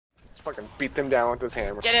Just fucking beat them down with his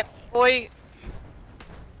hammer. Get it, boy.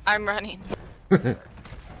 I'm running.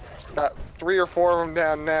 Got 3 or 4 of them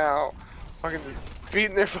down now. Fucking just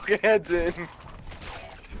beating their fucking heads in.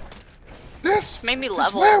 This made me is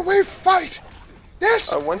level. where we fight.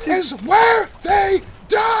 This is where they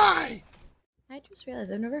die. I just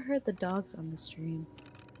realized I've never heard the dogs on the stream.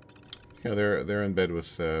 Yeah, they're in bed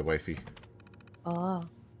with wifey. Oh.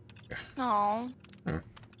 Yeah. Aww. Huh.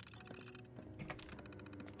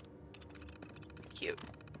 Cute.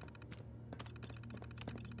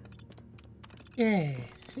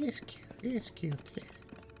 Yes, it's cute. It's cute. Yes.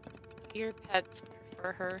 Your pets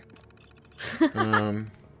prefer her.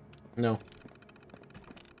 No.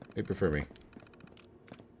 They prefer me.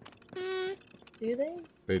 Do they?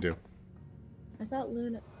 They do. I thought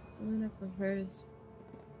Luna prefers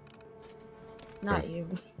not you.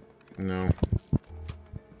 No.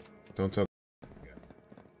 Don't tell.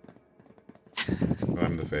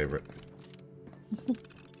 I'm the favorite.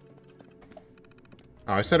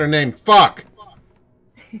 Oh, I said her name. Fuck!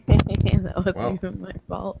 That wasn't even my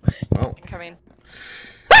fault. Well. I'm coming.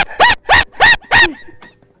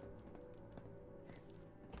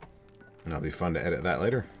 That'll be fun to edit that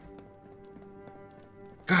later.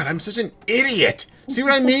 God, I'm such an idiot! See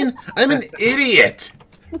what I mean? I'm an idiot!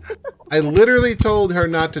 I literally told her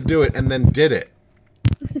not to do it and then did it.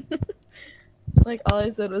 Like, all I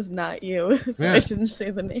said was not you, so Yeah. I didn't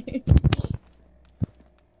say the name.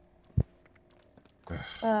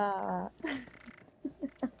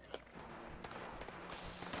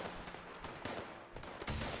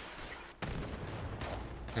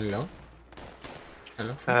 Hello?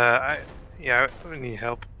 Hello, friends? Yeah, I need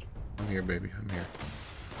help. I'm here, baby. I'm here.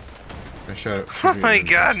 I shot it. Oh my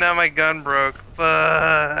god, now my gun broke.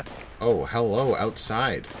 Fuck. Oh, hello,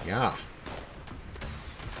 outside. Yeah.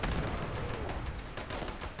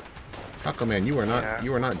 Taco Man, you are not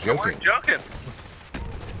you are not joking. We're joking.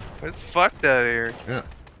 It's fucked out here. Yeah.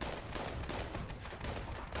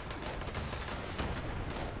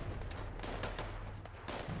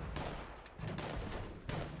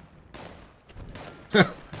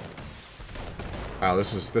 Wow,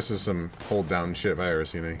 this is some hold down shit if I ever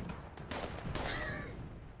seen any.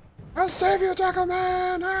 I'll save you, Taco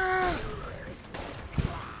Man! Ah!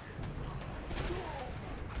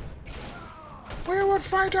 We would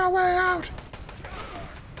fight our way out!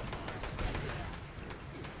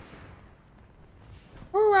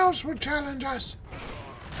 Who else would challenge us?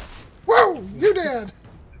 Whoa! You did!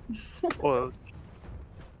 Well.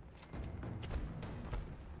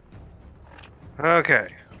 Okay.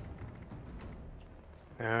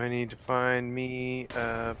 Now I need to find me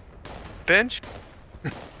a bench.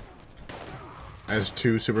 As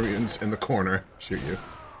 2 super mutants in the corner shoot you.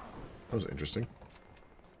 That was interesting.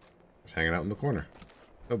 Just hanging out in the corner.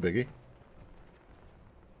 No biggie.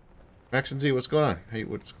 Max and Z, what's going on? Hey,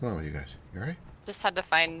 what's going on with you guys? You alright? Just had to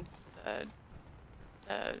find the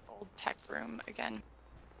old tech room again.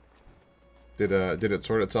 Did it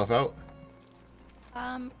sort itself out?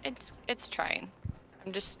 It's trying.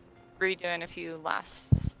 I'm just redoing a few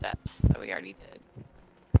last steps that we already did.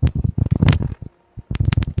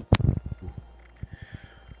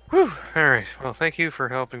 Whew. Alright, well thank you for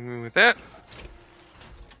helping me with that.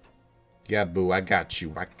 Yeah, boo, I got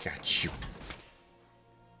you. I got you.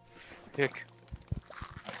 Hick.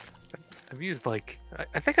 I've used like,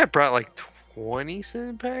 I think I brought like 20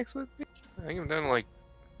 sim packs with me. I think I've done like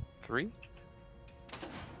 3.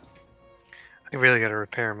 I really gotta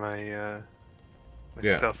repair my, my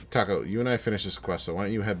stuff. Taco, you and I finished this quest, so why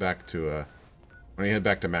don't you head back to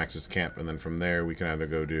Max's camp, and then from there we can either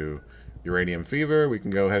go do Uranium Fever, we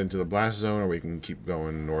can go head into the Blast Zone, or we can keep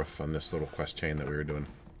going north on this little quest chain that we were doing.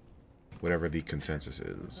 Whatever the consensus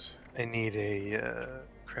is. I need a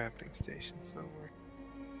crafting station somewhere.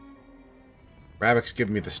 Ravik's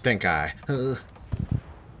giving me the stink eye.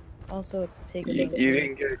 Also, a pig. You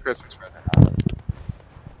didn't get a Christmas present.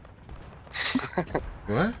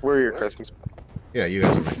 What? We're your Christmas present. Yeah, you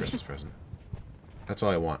guys are my Christmas present. That's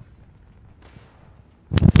all I want.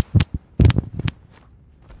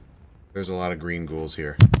 There's a lot of green ghouls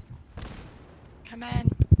here. Come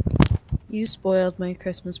in. You spoiled my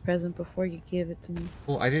Christmas present before you gave it to me.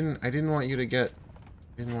 Well, I didn't want you to get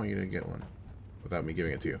one without me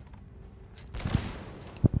giving it to you.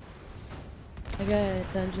 I got a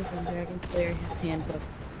Dungeons and Dragons player his handbook.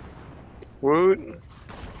 Woot.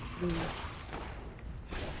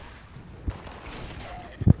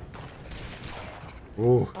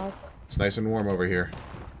 Ooh, it's nice and warm over here.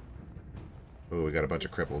 Ooh, we got a bunch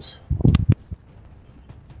of cripples.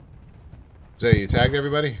 Zay, you tagged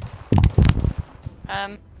everybody?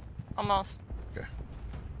 Almost. Okay.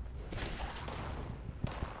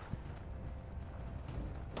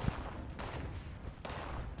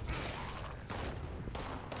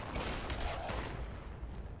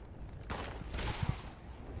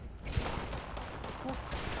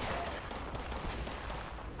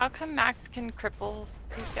 How come Max can cripple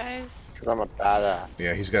these guys? Because I'm a badass.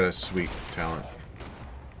 Yeah, he's got a sweet talent.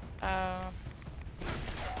 I'm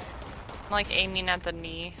like aiming at the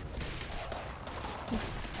knee.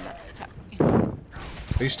 That's happening.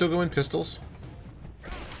 Are you still going pistols?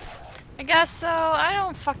 I guess so. I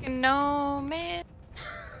don't fucking know, man.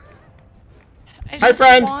 I Hi, just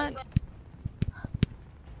friend!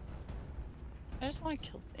 I just want to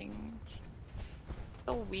kill things.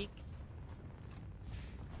 So weak.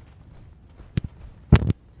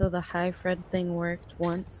 So the high friend thing worked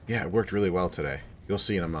once. Yeah, it worked really well today. You'll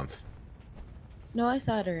see in a month. No, I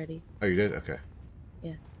saw it already. Oh, you did? Okay.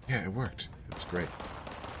 Yeah. Yeah, it worked. It was great.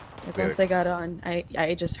 Like Made once it- I got on,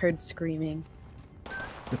 I just heard screaming.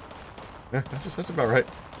 Yeah, that's about right.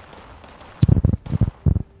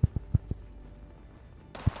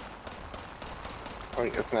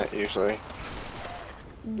 Like, isn't that usually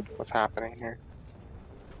Mm. what's happening here?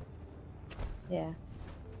 Yeah.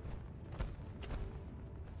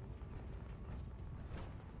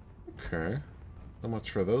 Okay. So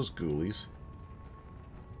much for those ghoulies.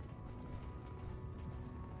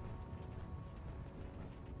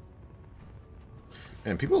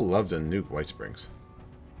 And people love to nuke Whitesprings.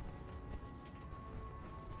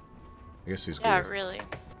 I guess these Yeah, ghouls, really.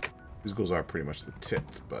 these ghouls are pretty much the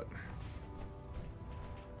tits, but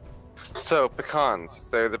So, pecans,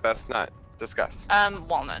 they're the best nut. Discuss.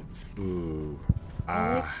 Walnuts. ooh,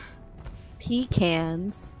 like-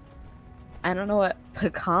 Pecans. I don't know what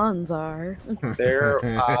pecans are. They're,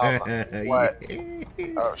 what?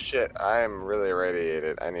 Oh shit, I am really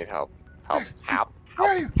irradiated. I need help. Help. Help. Where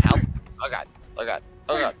are Help. you? Help. Oh god. Oh god.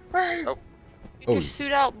 Oh god. Where are you? Oh. Get Oh. your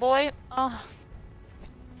suit out, boy. Oh.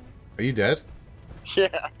 Are you dead? Yeah.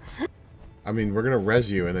 I mean, we're gonna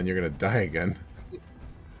res you, and then you're gonna die again.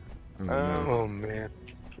 Oh, no. Oh man.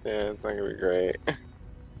 Yeah, it's not gonna be great.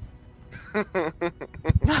 I'm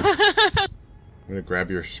gonna grab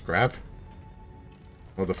your scrap.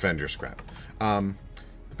 Well, defend your scrap. The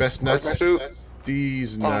best nuts. Soup.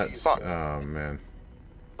 These Oh, nuts. fuck. Oh man,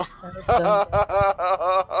 That is so-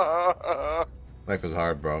 life is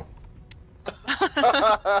hard, bro.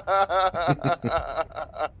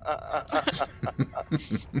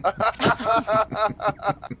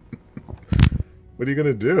 What are you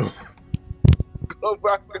gonna do? Go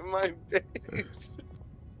back to my base.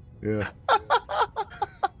 Yeah.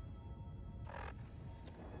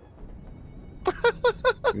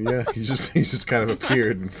 Yeah, he just kind of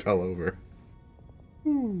appeared and fell over.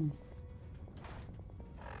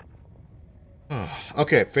 Oh,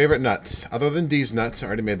 okay, favorite nuts. Other than these nuts, I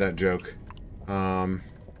already made that joke. I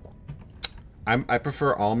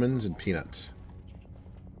prefer almonds and peanuts.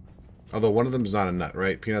 Although one of them's not a nut,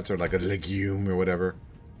 right? Peanuts are like a legume or whatever.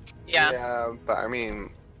 Yeah. Yeah, but I mean,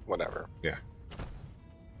 whatever.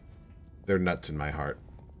 They're nuts in my heart.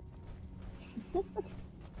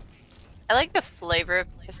 I like the flavor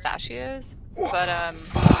of pistachios, but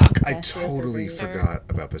Fuck! I Pistachios are totally weird. forgot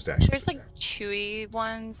about pistachios. there's like chewy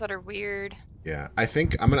ones that are weird. Yeah, I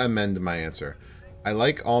think I'm gonna amend my answer. I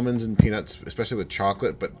like almonds and peanuts, especially with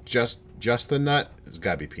chocolate, but just the nut has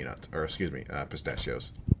got to be peanut, or excuse me,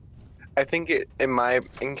 pistachios. I think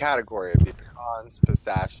in category it'd be pecans,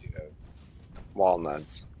 pistachios,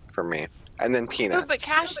 walnuts for me, and then peanuts. Ooh, but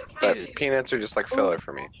But peanuts are just like filler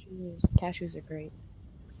for me. Cashews are great.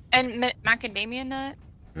 and macadamia nut.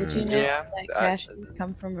 Did you know Yeah, that cashews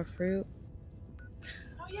come from a fruit?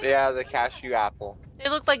 Yeah, the cashew apple. They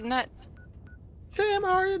look like nuts. Damn,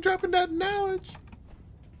 Arya dropping that knowledge.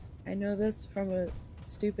 I know this from a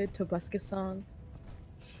stupid Tobuscus song.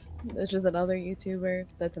 There's just another YouTuber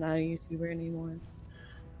that's not a YouTuber anymore.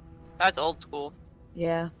 That's old school.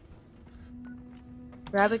 Yeah.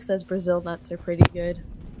 Rabbit says Brazil nuts are pretty good.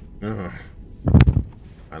 I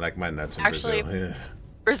like my nuts in Actually- Brazil. Yeah.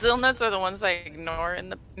 Brazil nuts are the ones I ignore in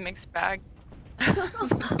the mixed bag.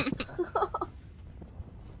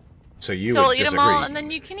 So you So I'll would eat disagree. them all, and then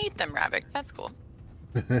you can eat them, rabbits. That's cool.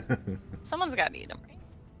 Someone's got to eat them, right?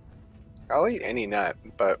 I'll eat any nut,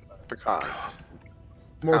 but pecans.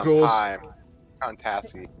 More Pecan goals. pie, pecan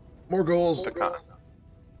tassie, More goals. pecans.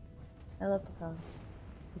 I love pecans.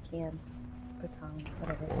 Pecans. Pecan.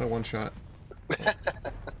 Whatever. Only one shot.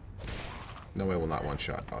 No way will not one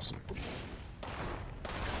shot. Awesome.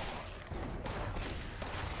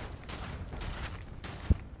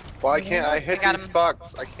 Why can't I hit got these him.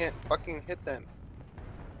 fucks? I can't fucking hit them.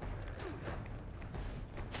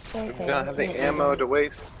 It's I okay. don't have the ammo to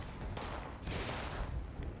waste.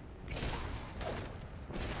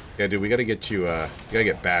 Yeah, dude, we gotta get you, gotta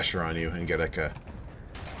get Basher on you and get like a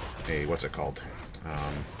what's it called?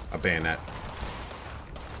 A bayonet.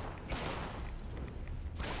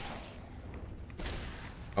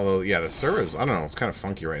 Although, yeah, the servers, I don't know, it's kind of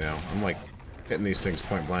funky right now. I'm like hitting these things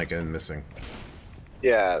point blank and missing.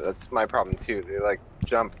 Yeah, that's my problem too. They like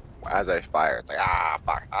jump as I fire. It's like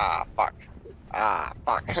fuck, fuck,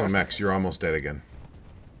 fuck. Also, Max, you're almost dead again.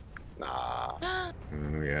 Nah,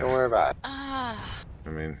 Yeah. don't worry about it. I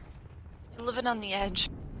mean, Living on the edge.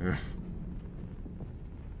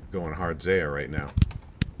 going hard Zaya right now.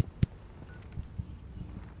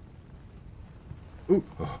 Ooh,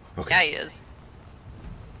 oh, okay. Yeah, he is.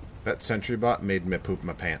 That sentry bot made me poop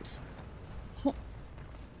my pants.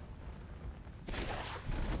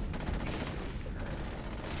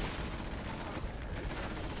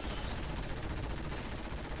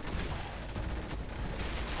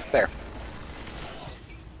 There.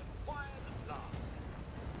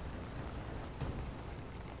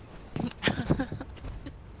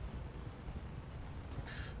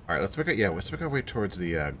 All right, let's make our way towards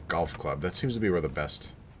the golf club. That seems to be where the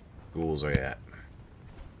best ghouls are at.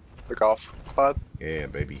 The golf club. Yeah,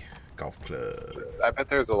 baby, golf club. I bet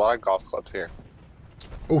there's a lot of golf clubs here.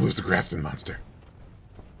 Oh, there's a Grafton monster.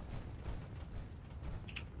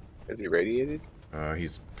 Is he radiated?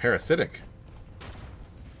 He's parasitic.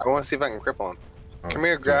 I want to see if I can cripple him. Oh, Come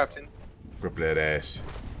here, Grafton. Grip that ass.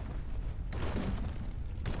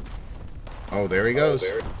 Oh, there he goes.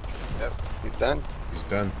 There. Yep, he's done. He's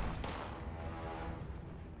done.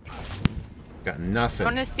 Got I nothing.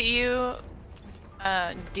 want to see you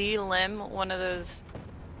de-limb one of those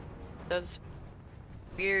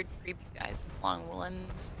weird, creepy guys with long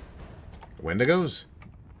limbs. Wendigos?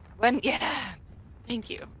 Yeah. Thank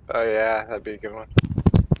you. Oh yeah, that'd be a good one.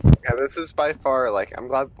 Yeah, this is by far like I'm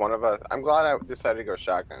glad I decided to go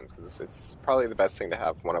shotguns because it's probably the best thing to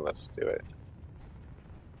have one of us do it.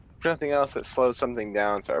 If nothing else, it slows something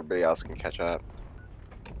down so everybody else can catch up.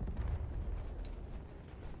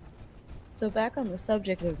 So back on the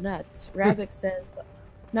subject of nuts, Rabbit said,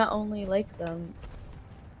 only like them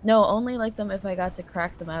if I got to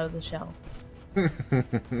crack them out of the shell.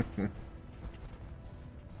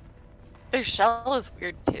 Their shell is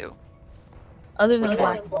weird too. Other than Which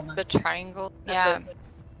black one? walnuts. The triangle. Yeah.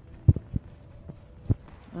 I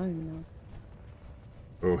don't even know.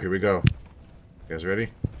 Oh, here we go. You guys ready?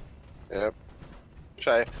 Yep.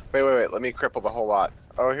 Try. Wait. Let me cripple the whole lot.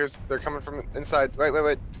 Oh, they're coming from inside. Wait.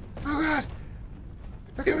 Oh god!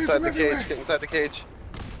 They're Get coming inside from the everywhere. cage. Get inside the cage.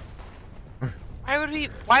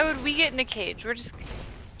 Why would we get in a cage? We're just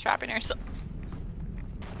trapping ourselves.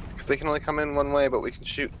 Because they can only come in one way, but we can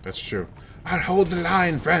shoot. That's true. I'll hold the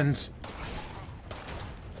line, friends.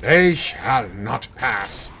 They shall not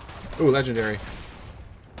pass. Ooh, legendary.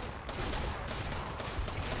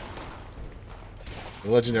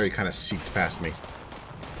 The legendary kind of seeped past me.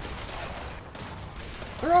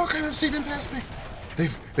 They're all kind of seeping past me.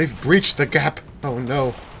 They've breached the gap. Oh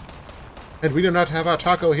no. And we do not have our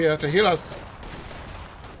taco here to heal us.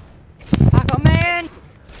 Taco Man!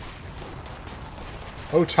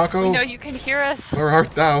 Oh, taco. We know you can hear us. Where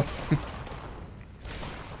art thou?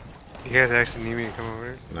 You guys actually need me to come over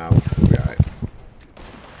here? No, we'll be alright.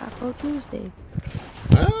 It's Taco Tuesday.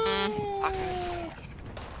 Tacos.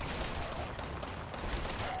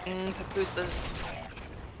 Papooses.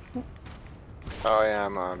 Oh yeah,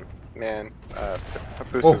 man.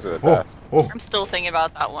 Papooses are the best. Oh. I'm still thinking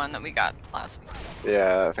about that one that we got last week.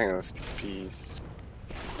 Yeah, I think it was peace.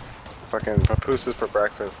 Fucking papooses for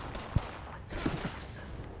breakfast. What's a papoose?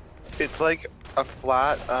 It's like a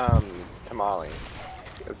flat tamale.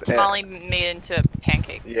 Tamale made into a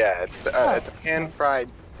pancake. Yeah, it's a pan fried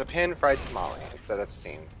tamale instead of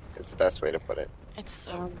steamed. It's the best way to put it. It's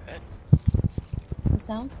so good. It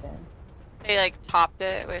sounds good. They like topped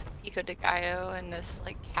it with pico de gallo and this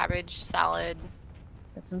like cabbage salad.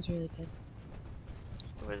 That sounds really good.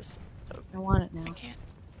 It was so I want it now. I can't.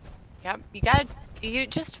 Yep, you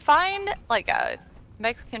just find like a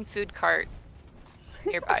Mexican food cart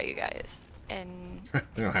nearby you guys. And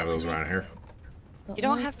We don't have those around here. The you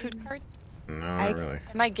don't only have thing- food carts? No, not really.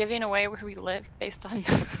 Am I giving away where we live based on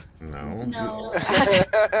No. No.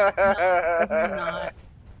 Definitely not.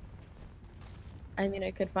 I mean,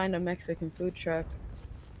 I could find a Mexican food truck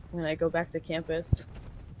when I go back to campus.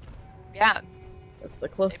 Yeah, That's the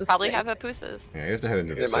they closest. probably thing. have papooses. Yeah, you have to head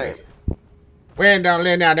into the It city. might. We don't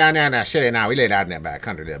live down there in the city now. We live out in that back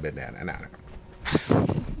country a little bit down there. No. You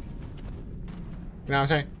know what I'm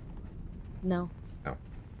saying? No,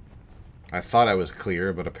 I thought I was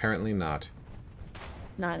clear, but apparently not.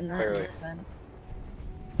 not in that Clearly. then.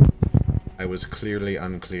 I was clearly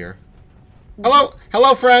unclear. Hello!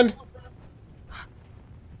 Hello, friend!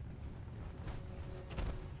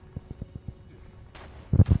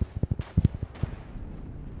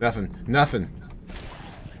 Nothing.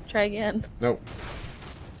 Try again. Nope.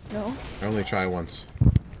 No? I only try once.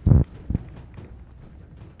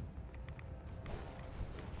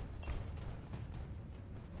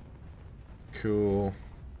 Cool.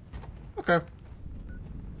 Okay.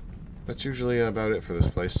 That's usually about it for this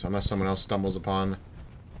place, unless someone else stumbles by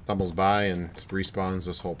and respawns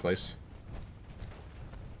this whole place.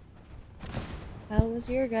 How was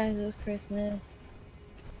your guys' Christmas?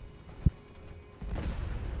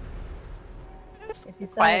 If you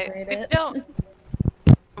celebrate We it. don't.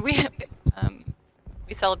 We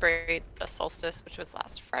we celebrate the solstice, which was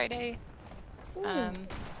last Friday. Ooh.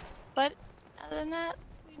 But other than that,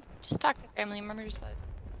 we just talk to family members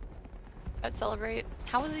that celebrate.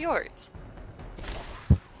 How was yours?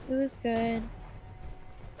 It was good.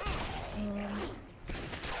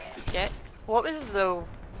 What was the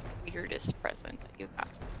weirdest present that you got?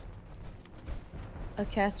 A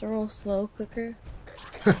casserole slow cooker.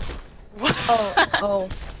 What? Oh,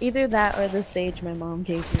 either that or the sage my mom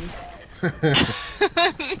gave me.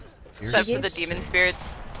 Except for so the demon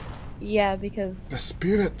spirits. Yeah, because The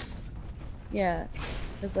spirits. yeah,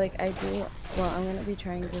 because like I'm gonna be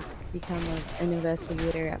trying to become an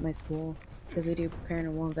investigator at my school because we do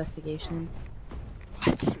paranormal investigation.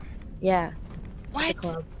 What? Yeah, it's a What?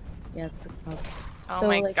 club. Yeah, it's a club. Oh So,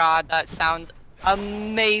 my like- god, that sounds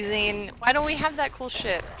amazing. Why don't we have that cool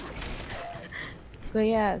shit? But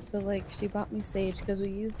yeah, so like she bought me sage because we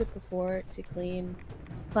used it before to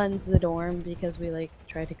cleanse the dorm because we like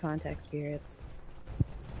tried to contact spirits,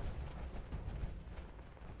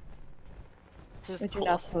 This is which cool.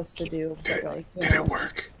 you're not supposed to do. But like, you Did know. it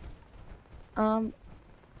work?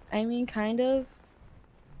 I mean, kind of.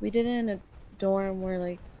 We did it in a dorm where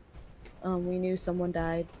like, we knew someone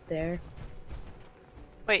died there.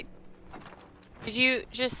 Wait. Did you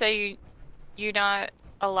just say you're not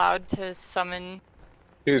allowed to summon?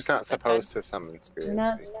 Who's not supposed to summon spirits? We're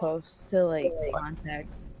not supposed to like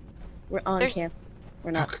contact. We're on There's- campus.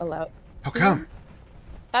 We're not allowed. How come?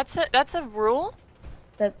 That's a rule?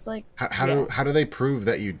 That's like How yeah, do they prove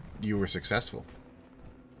that you were successful?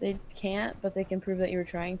 they can't, but they can prove that you were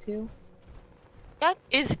trying to. That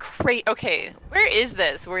is great. Okay, where is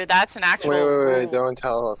this? Where that's an actual Wait, rule? don't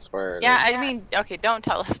tell us where it Yeah, is. I mean, okay, don't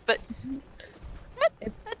tell us, but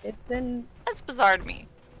It's in bizarre to me.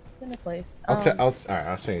 a place. All right, I'll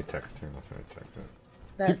send you a text. Here, I'll send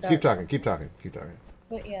you a text. Keep talking. Keep talking.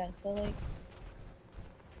 But yeah, so like,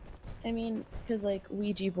 I mean, because like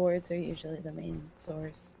Ouija boards are usually the main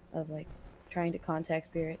source of like trying to contact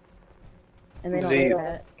spirits, and they don't See- like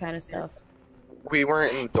that kind of stuff. We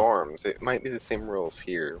weren't in dorms. It might be the same rules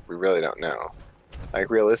here. We really don't know. Like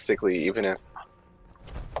realistically, even if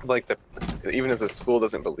the school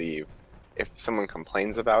doesn't believe, if someone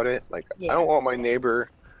complains about it, like Yeah. I don't want my neighbor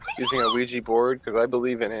using a Ouija board because I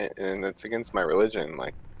believe in it and it's against my religion.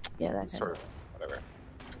 Like Yeah, that kind sort of of whatever.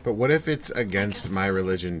 But what if it's against my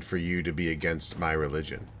religion for you to be against my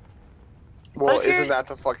religion? Well, if you're- isn't that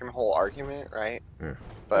the fucking whole argument, right? Yeah.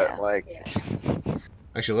 But Yeah. like,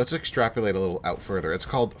 Actually, let's extrapolate a little out further. It's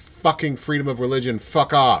called fucking freedom of religion.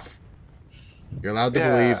 Fuck off. You're allowed to Yeah.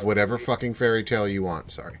 believe whatever fucking fairy tale you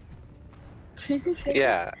want. Sorry.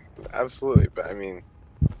 yeah, absolutely. But I mean,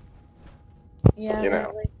 Yeah, You but,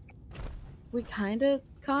 know. like, we kind of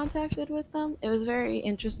contacted with them. It was very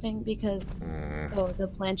interesting because so the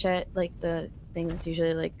planchette, like the thing that's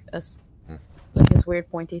usually like like this weird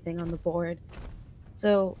pointy thing on the board.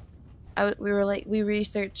 So we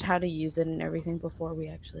researched how to use it and everything before we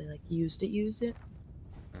actually like used it.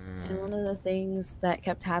 And one of the things that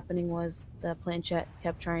kept happening was the planchette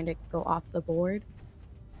kept trying to go off the board,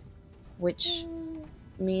 which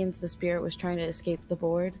means the spirit was trying to escape the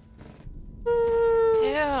board.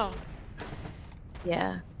 Ew.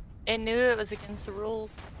 Yeah. It knew it was against the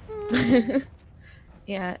rules.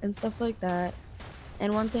 Yeah, and stuff like that.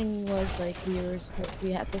 And one thing was like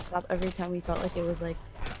we had to stop every time we felt like it was like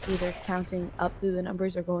either counting up through the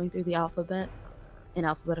numbers or going through the alphabet in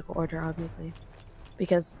alphabetical order, obviously,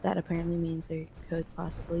 because that apparently means there could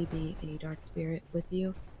possibly be a dark spirit with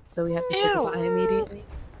you. So we have to say Ew. goodbye immediately.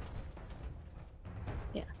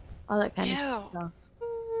 Yeah, all that kind Ew. of stuff.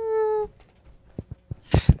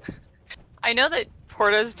 I know that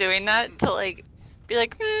Porto's doing that to like be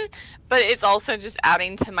like, but it's also just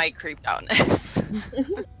adding to my creep outness.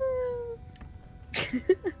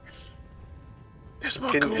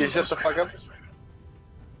 can you shut the fuck up?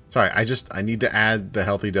 Sorry, I need to add the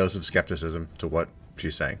healthy dose of skepticism to what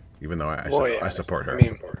she's saying, even though I support her.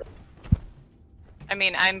 I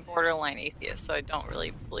mean, I'm borderline atheist, so I don't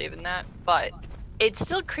really believe in that, but it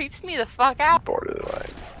still creeps me the fuck out. Borderline.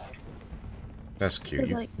 That's cute.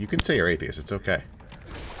 Because, like- You can say you're atheist. It's okay.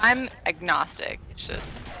 I'm agnostic. It's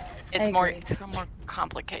just It's I more agree. it's more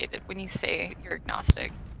complicated when you say you're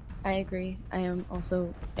agnostic. I agree. I am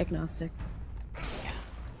also agnostic. Yeah.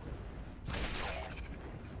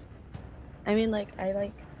 I mean, like,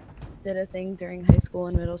 I did a thing during high school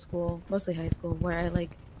and middle school, mostly high school, where I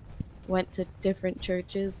went to different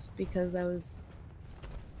churches because I was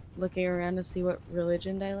looking around to see what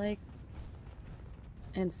religion I liked.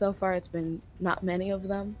 And so far, it's been not many of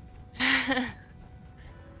them.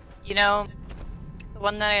 You know, the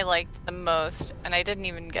one that I liked the most, and I didn't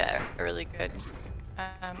even get a really good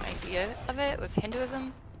idea of it, was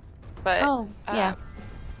Hinduism. But Oh, yeah.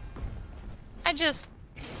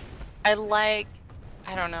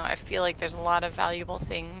 I don't know, I feel like there's a lot of valuable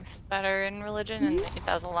things that are in religion, and it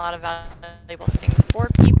does a lot of valuable things for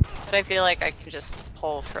people, but I feel like I can just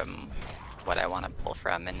pull from what I want to pull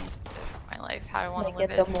from and live my life how I want to Like,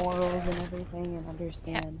 live get it. the morals and everything and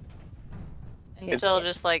understand. And still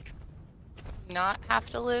just, like, not have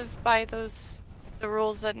to live by the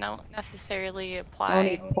rules that don't necessarily Don't apply.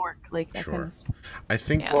 eat pork, like that Sure. kind of stuff. I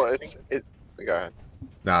think. Yeah. Well, go ahead.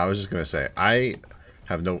 No, I was just gonna say I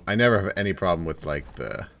never have any problem with like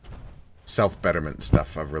the self-betterment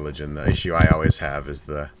stuff of religion. The issue I always have is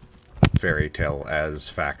the fairy tale as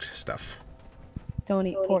fact stuff. Don't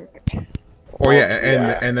eat pork. Or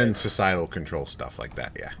and then societal control stuff like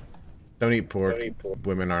that. Yeah, don't eat pork.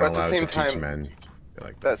 Women aren't But at the allowed same to teach time, men.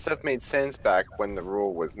 Like That stuff made sense back when the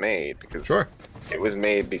rule was made because sure. it was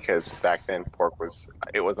made because back then pork was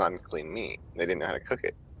unclean meat. They didn't know how to cook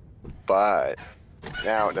it. But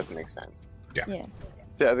now it doesn't make sense. Yeah.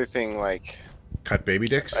 The other thing, like, Cut baby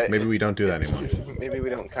dicks? Maybe we don't do that anymore. maybe we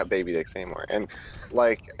don't cut baby dicks anymore. And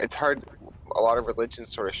like, it's hard. A lot of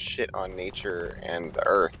religions sort of shit on nature and the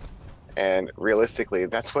earth. And realistically,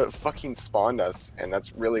 that's what fucking spawned us, and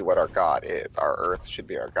that's really what our god is. Our earth should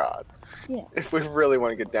be our god. Yeah. If we really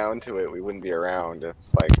want to get down to it, we wouldn't be around if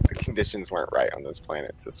like the conditions weren't right on this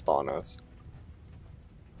planet to spawn us.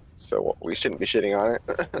 So we shouldn't be shitting on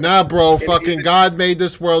it. Nah, bro, fucking God made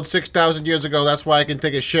this world 6,000 years ago. That's why I can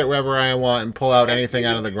take a shit wherever I want and pull out anything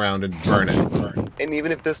out of the ground and burn it. And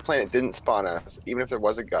even if this planet didn't spawn us, even if there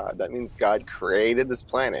was a god, that means God created this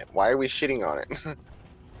planet. Why are we shitting on it?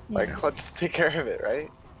 Like, let's take care of it, right?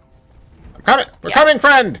 I'm coming! We're coming,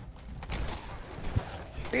 friend!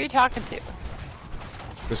 Who are you talking to?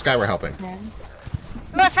 This guy we're helping. Oh,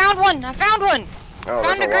 I found one! I found one! Oh, Found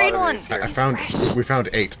there's a a green lot of one. these here. We found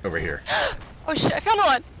 8 over here. Oh shit, I found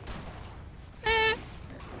one!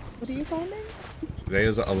 What are you finding?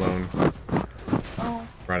 Zaya's alone, Oh.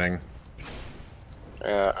 running.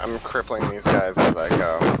 I'm crippling these guys as I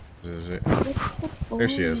go. There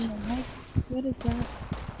she is. What is that?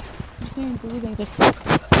 I'm just hearing breathing. Just.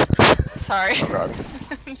 Sorry. Oh god.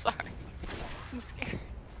 I'm sorry. I'm scared.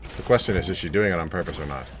 The question is she doing it on purpose or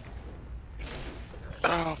not?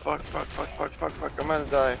 Oh, fuck. I'm gonna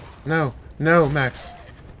die. No, no, Max.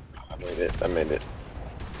 I made it.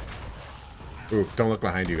 Ooh, don't look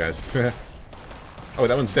behind you guys. Oh,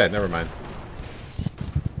 that one's dead. Never mind.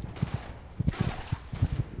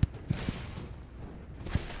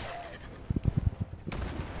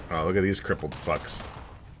 Oh, look at these crippled fucks.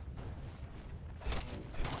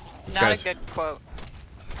 This Not guy's... a good quote.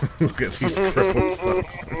 Look at these crippled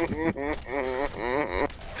fucks.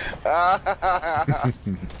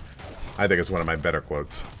 I think it's one of my better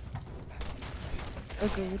quotes.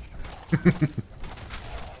 Agreed.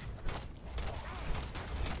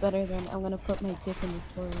 Better than I'm gonna put my dick in this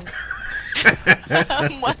toilet.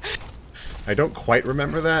 What? I don't quite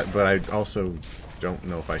remember that, but I also don't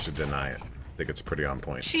know if I should deny it. I think it's pretty on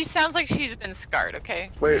point. She sounds like she's been scarred, okay?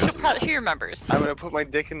 Wait. She remembers. I'm gonna put my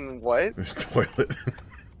dick in what? This toilet.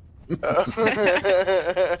 Yeah,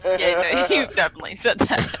 no, you've definitely said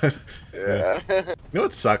that. Yeah. You know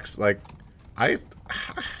what sucks? Like, I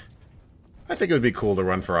think it would be cool to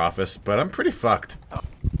run for office, but I'm pretty fucked.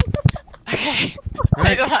 Okay.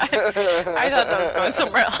 I thought that was going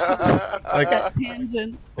somewhere else. Like, That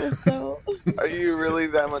tangent was so. Are you really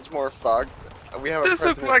that much more fucked? We have a This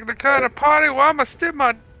looks president. like the kind of party where I'ma stick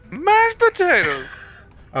my mashed potatoes.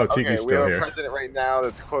 oh, Okay, Tiki's we still have a here. president right now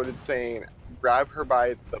that's quoted saying, "Grab her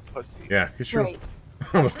by the pussy." Yeah, he's true. Right. I'm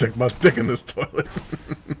gonna stick my dick in this toilet.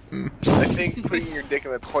 I think putting your dick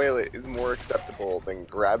in the toilet is more acceptable than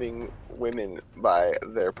grabbing women by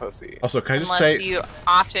their pussy. Also, can I just Unless say, you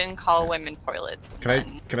often call women toilets.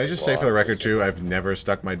 can I just say for the record too, I've never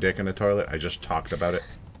stuck my dick in a toilet. I just talked about it.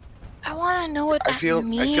 I want to know what that I feel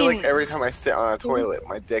like every time I sit on a toilet,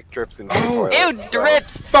 my dick drips into the toilet. Ew, so-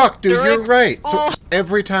 drips. Fuck, dude, you're Direct- right. So Oh.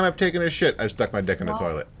 every time I've taken a shit, I've stuck my dick in a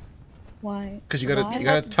toilet. Why? Because you gotta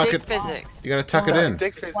Why? tuck Dick it. physics. You gotta tuck it Yeah, in.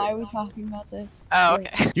 dick physics. Why are we talking about this? Oh, Wait,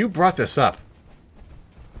 okay. You brought this up.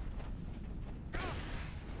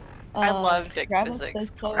 I love dick Rabbit physics.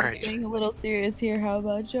 says, so Alright. being a little serious here. How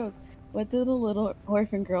about a joke? What did the little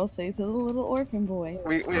orphan girl say to the little orphan boy?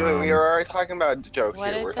 We are already talking about a joke What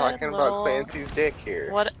here. did We're the talking about little- Clancy's dick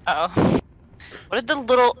here. What? Oh. What did the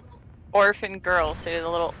little orphan girl say to the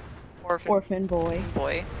little Orphan boy.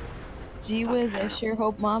 boy? Gee whiz, I sure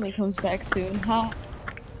hope mommy comes back soon. Ha.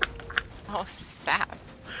 Oh, sad.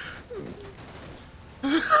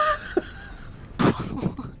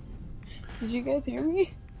 Did you guys hear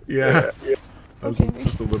me? Yeah. I was Okay.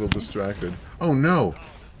 just a little distracted. Oh no!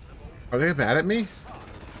 Are they mad at me?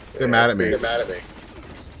 They're mad at me. They're mad at me.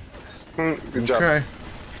 Good job. Okay.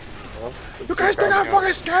 Well, You guys think I'm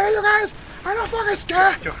fucking scared of you guys? I'm not fucking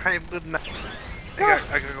scared! Yo, hi, good night. Yeah.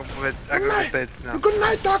 I gotta go to bed. I gotta go to bed now. Good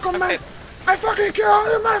night, Taco Man! I fucking kill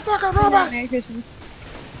all you motherfucking robots! Merry Christmas.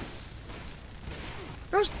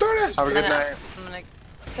 Let's do this! Have a good night. I'm gonna.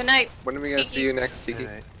 Good night. When are we gonna see you next, Tiki?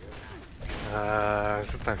 Alright.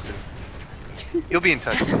 Sometime soon. You'll be in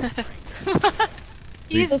touch.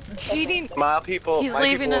 He's cheating. My people, He's my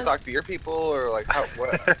leaving people will us. talk to your people, or like how?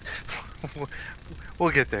 What? We'll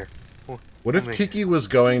get there. What if We'll make Tiki was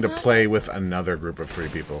going to play with another group of 3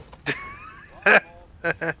 people? Is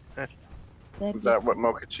that what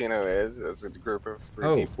Mochaccino is? Is it a group of 3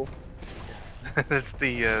 Oh. people? that's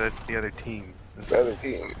the other team. The other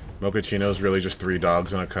team. Mochaccino's really just 3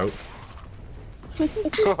 dogs in a coat?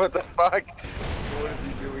 What the fuck? What is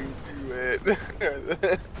he doing to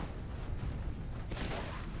it?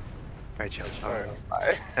 Alright, chill. Alright,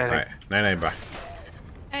 bye. Alright, night-night, bye.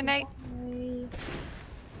 Night night.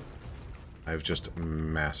 I've just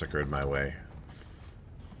massacred my way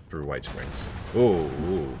through Whitesprings. Ooh,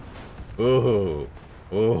 ooh, ooh,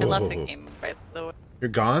 ooh. I love the game, by the way. You're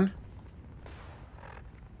gone?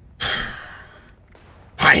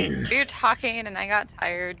 Fine! We were talking and I got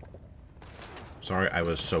tired. Sorry, I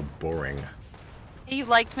was so boring. Hey, you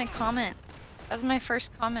liked my comment. That was my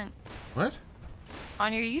first comment What?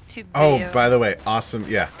 on your YouTube Oh, video. by the way, awesome,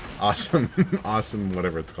 yeah. Awesome, awesome,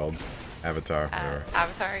 whatever it's called. Avatar, or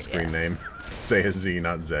Avatar, screen yeah. name. Say a Z,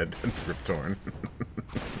 not Z. Rip Torn.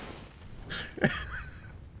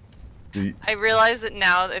 I realize that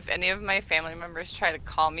now if any of my family members try to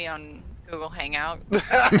call me on Google Hangout,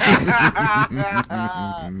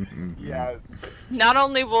 Yes. not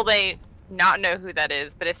only will they not know who that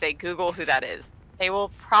is, but if they Google who that is, they will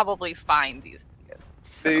probably find these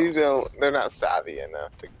videos. They're not savvy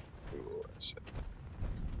enough to Google that shit.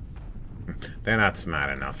 They're not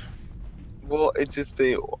smart enough. Well, it's just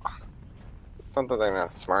it's not that they're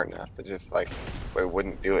not smart enough. They just they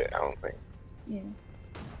wouldn't do it. I don't think. Yeah.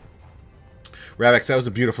 Ravix, that was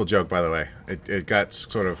a beautiful joke, by the way. It got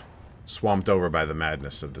sort of swamped over by the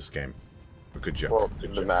madness of this game. A good joke. Well,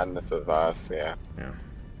 Good the joke. madness of us, yeah. Yeah.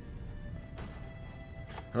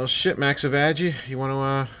 Oh shit, Maxavagi, you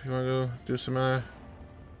wanna go do some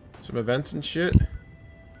events and shit?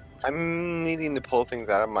 I'm needing to pull things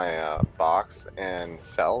out of my box and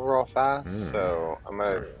sell real fast, so I'm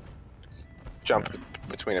gonna jump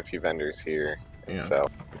between a few vendors here and sell.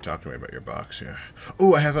 Talk to me about your box, yeah.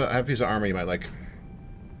 Oh, I have a piece of armor you might like.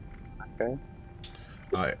 Okay.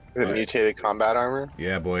 Is it mutated combat armor?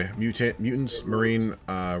 Yeah, boy. Mutants Marine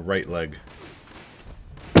right leg.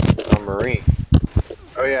 Oh, Marine.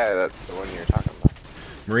 Oh yeah, that's the one you're talking about.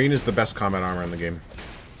 Marine is the best combat armor in the game.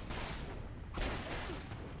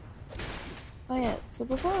 Oh yeah, so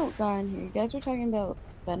before I got in here, you guys were talking about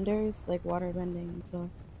benders, like water bending and stuff.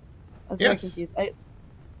 I was very confused.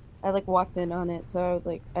 I like walked in on it, so I was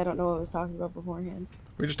like, I don't know what I was talking about beforehand.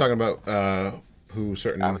 We were just talking about who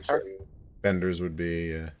certain Avatar? benders would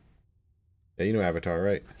be. Yeah, you know Avatar,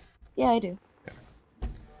 right? Yeah, I do.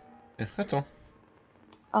 Yeah, that's all.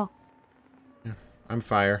 Oh. Yeah. I'm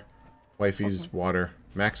fire. Wifey's water.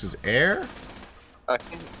 Max is air? I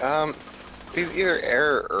think, either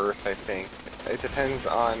air or earth, I think. It depends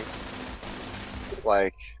on,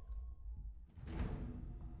 like...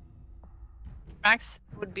 Max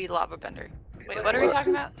would be lava bender. Wait, what are we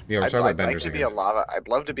talking about? Yeah, we're I'd talking like about benders to be again. a lava. I'd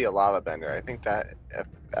love to be a lava bender. I think that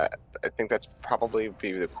I think that's probably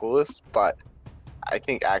be the coolest. But I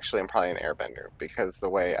think actually I'm probably an airbender because the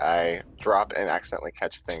way I drop and accidentally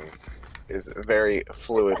catch things is very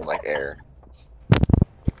fluid, like air.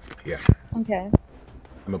 Yeah, Okay.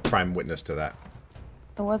 I'm a prime witness to that.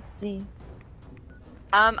 So let's see.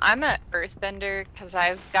 I'm an earthbender because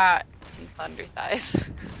I've got some thunder thighs.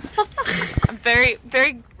 I'm very,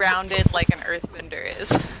 very grounded like an earthbender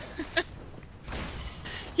is.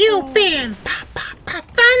 You've been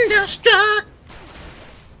thunderstruck!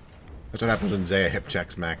 That's what happens when Zaya hip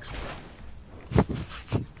checks Max.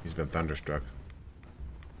 He's been thunderstruck.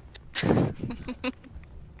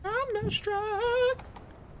 Thunderstruck!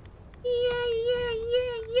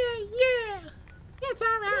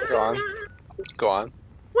 on. Go on.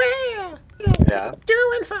 Where? Yeah.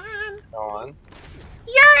 Doing fine. Go on.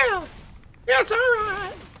 Yeah. It's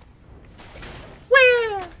alright.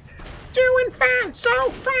 We're doing fine. So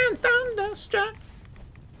fine, thunderstruck.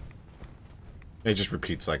 It just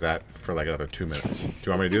repeats like that for like another 2 minutes. Do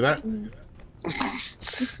you want me to do that? No.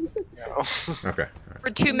 Okay. For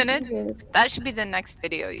 2 minutes? That should be the next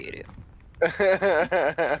video you do.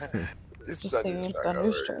 Just singing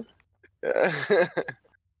Thunderstruck. Yeah.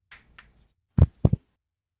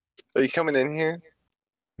 Are you coming in here?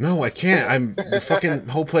 No, I can't. The fucking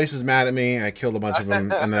whole place is mad at me. I killed a bunch of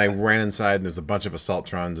them, and then I ran inside, and there's a bunch of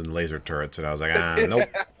assaultrons and laser turrets, and I was like, nope.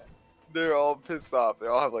 They're all pissed off. They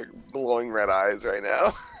all have like glowing red eyes right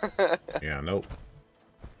now. Yeah, nope.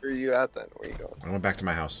 Where are you at then? Where are you going? I went back to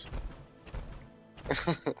my house.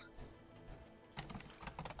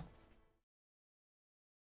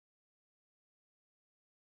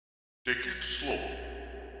 Take it slow.